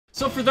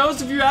So for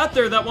those of you out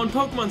there that want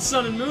Pokemon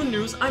Sun and Moon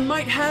news, I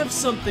might have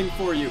something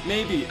for you.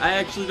 Maybe. I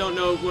actually don't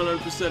know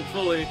 100%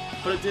 fully,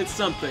 but it's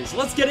something. So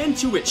let's get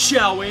into it,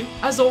 shall we?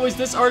 As always,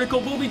 this article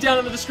will be down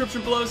in the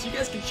description below, so you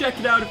guys can check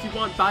it out if you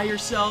want by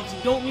yourselves.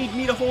 You don't need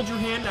me to hold your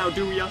hand now,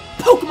 do ya?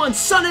 Pokemon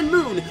Sun and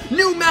Moon!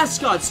 New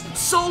mascots!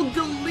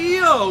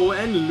 Solgaleo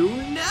and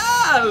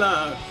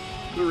Lunala!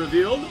 The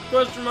revealed?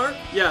 Question mark?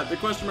 Yeah, the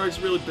question mark's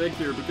really big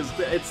here because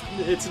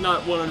it's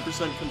not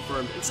 100%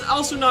 confirmed. It's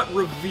also not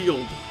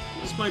revealed.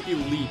 This might be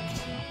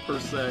leaked, per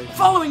se.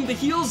 Following the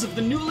heels of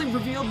the newly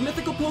revealed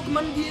mythical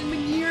Pokemon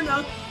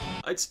Magearna.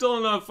 I still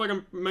don't know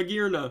fucking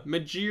Magearna.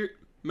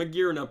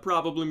 Magearna,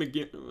 probably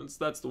Magearna.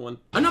 That's the one.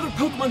 Another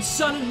Pokemon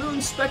Sun and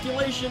Moon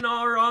speculation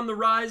are on the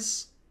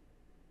rise.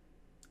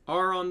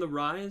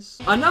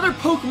 Another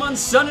Pokemon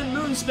Sun and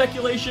Moon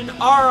speculation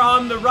are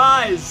on the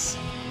rise.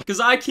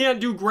 Because I can't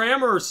do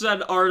grammar,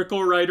 said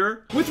article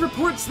writer. With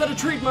reports that a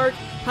trademark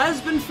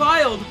has been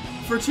filed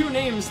for two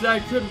names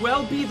that could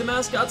well be the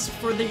mascots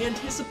for the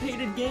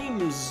anticipated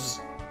games.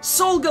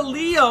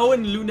 Solgaleo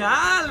and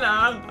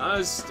Lunala.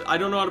 I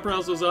don't know how to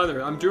pronounce those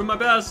either. I'm doing my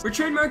best. Were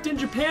trademarked in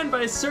Japan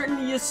by a certain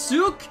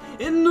Yasuke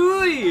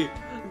Inui.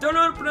 Don't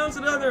know how to pronounce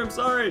it either, I'm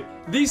sorry.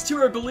 These two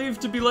are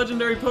believed to be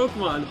legendary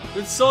Pokemon,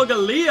 with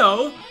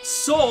Solgaleo,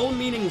 Sol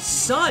meaning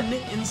sun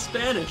in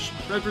Spanish,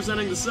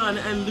 representing the sun,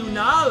 and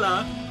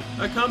Lunala,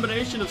 a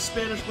combination of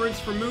Spanish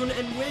words for moon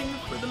and wing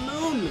for the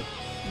moon.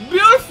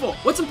 Beautiful!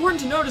 What's important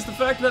to note is the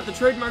fact that the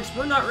trademarks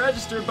were not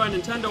registered by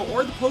Nintendo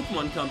or the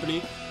Pokemon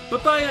Company,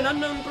 but by an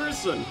unknown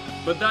person.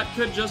 But that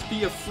could just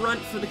be a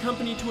front for the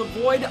company to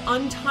avoid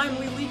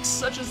untimely leaks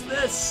such as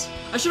this.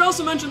 I should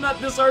also mention that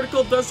this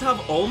article does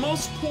have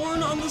almost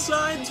porn on the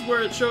sides,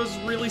 where it shows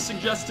really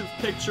suggestive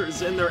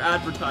pictures in their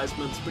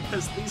advertisements,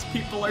 because these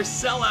people are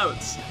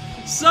sellouts.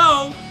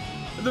 So,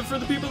 for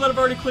the people that have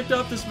already clicked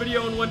off this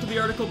video and went to the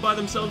article by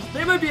themselves,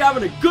 they might be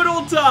having a good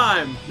old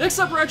time! Next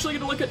up, we're actually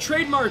going to look at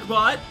Trademark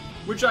Bot,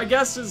 which I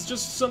guess is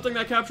just something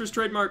that captures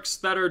trademarks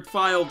that are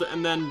filed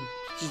and then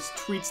just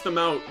tweets them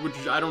out,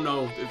 which I don't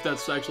know if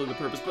that's actually the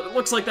purpose, but it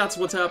looks like that's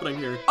what's happening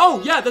here.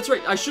 Oh, yeah, that's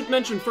right. I should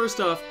mention first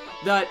off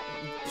that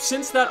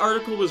since that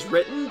article was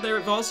written, there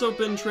have also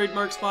been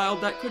trademarks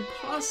filed that could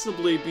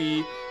possibly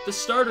be the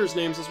starters'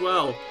 names as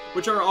well,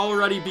 which are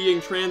already being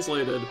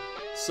translated.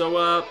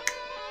 So,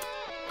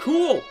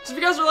 cool. So if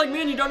you guys are like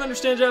me and you don't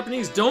understand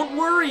Japanese, don't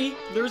worry.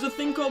 There's a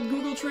thing called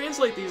Google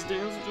Translate these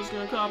days. I'm just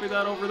gonna copy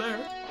that over there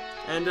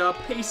and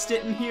paste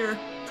it in here.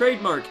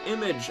 Trademark,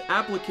 image,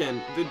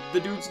 applicant, the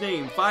dude's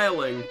name,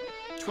 filing,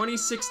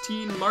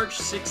 2016, March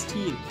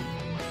 16th.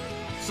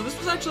 So this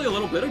was actually a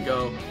little bit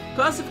ago.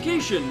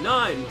 Classification,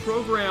 9,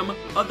 program,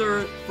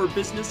 other, for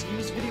business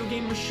use video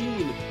game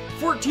machine.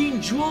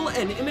 14, jewel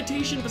and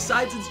imitation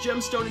besides its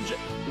gemstone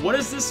and what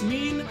does this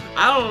mean?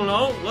 I don't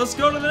know. Let's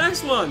go to the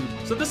next one.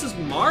 So this is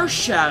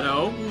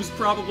Marshadow, who's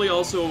probably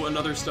also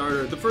another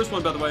starter. The first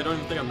one, by the way, I don't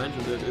even think I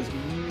mentioned it, is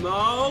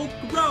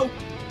Mogro.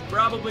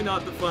 Probably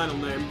not the final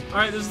name.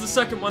 Alright, this is the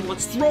second one.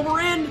 Let's throw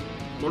her in!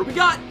 What do we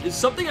got? Is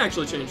something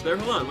actually changed there?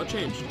 Hold on, what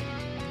changed?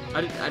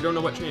 I don't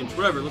know what changed.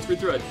 Whatever, let's read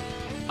through it.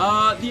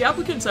 The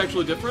applicant's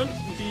actually different.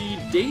 The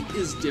date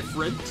is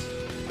different.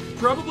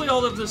 Probably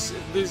all of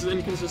these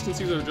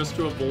inconsistencies are just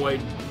to avoid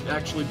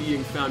actually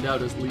being found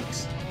out as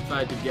leaks, if I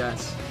had to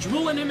guess.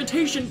 Jewel and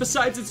imitation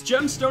besides its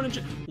gemstone and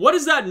what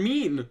does that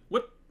mean?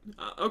 What?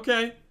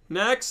 Okay.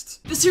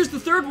 Next. This here's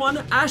the third one,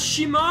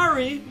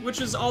 Ashimari,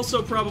 which is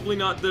also probably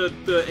not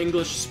the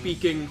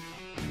English-speaking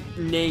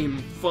name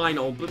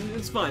final, but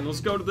it's fine.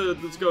 Let's go to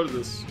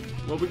this.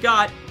 What we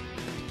got?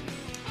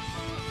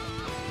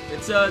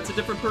 It's a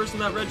different person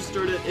that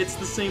registered it. It's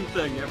the same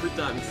thing every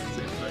time. It's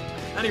the same thing.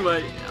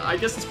 Anyway, I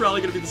guess it's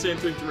probably gonna be the same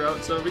thing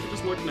throughout, so we can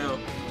just look now.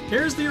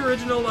 Here's the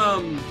original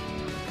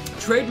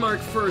trademark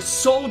for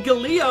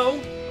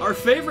Solgaleo, our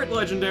favorite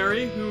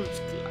legendary, who's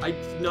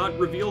not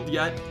revealed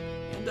yet.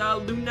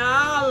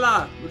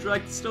 Lunala, which I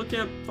still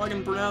can't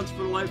fucking pronounce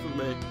for the life of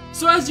me.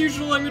 So as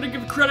usual, I'm gonna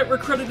give credit where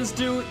credit is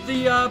due.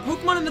 The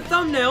Pokemon in the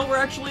thumbnail were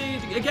actually,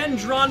 again,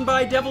 drawn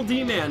by Devil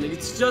D-Man.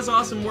 It does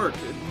awesome work.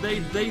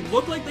 They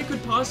look like they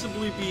could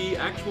possibly be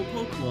actual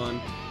Pokemon.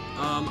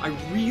 I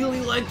really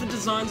like the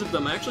designs of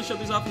them. I actually showed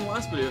these off in the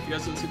last video. If you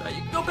guys didn't see that,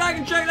 you can go back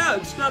and check it out.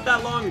 It's not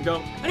that long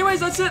ago. Anyways,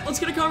 that's it. Let's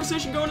get a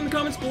conversation going in the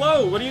comments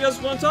below. What do you guys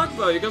want to talk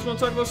about? You guys want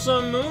to talk about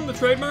Sun and Moon, the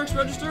trademarks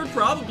registered?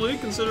 Probably,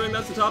 considering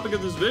that's the topic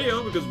of this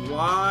video, because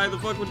why the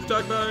fuck would you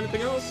talk about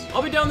anything else?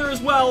 I'll be down there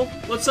as well.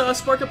 Let's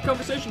spark up a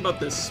conversation about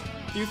this.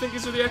 Do you think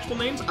these are the actual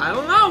names? I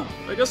don't know.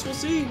 I guess we'll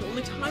see.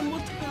 Only time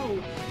will tell.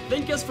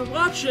 Thank you guys for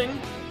watching,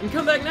 and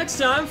come back next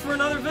time for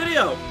another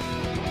video.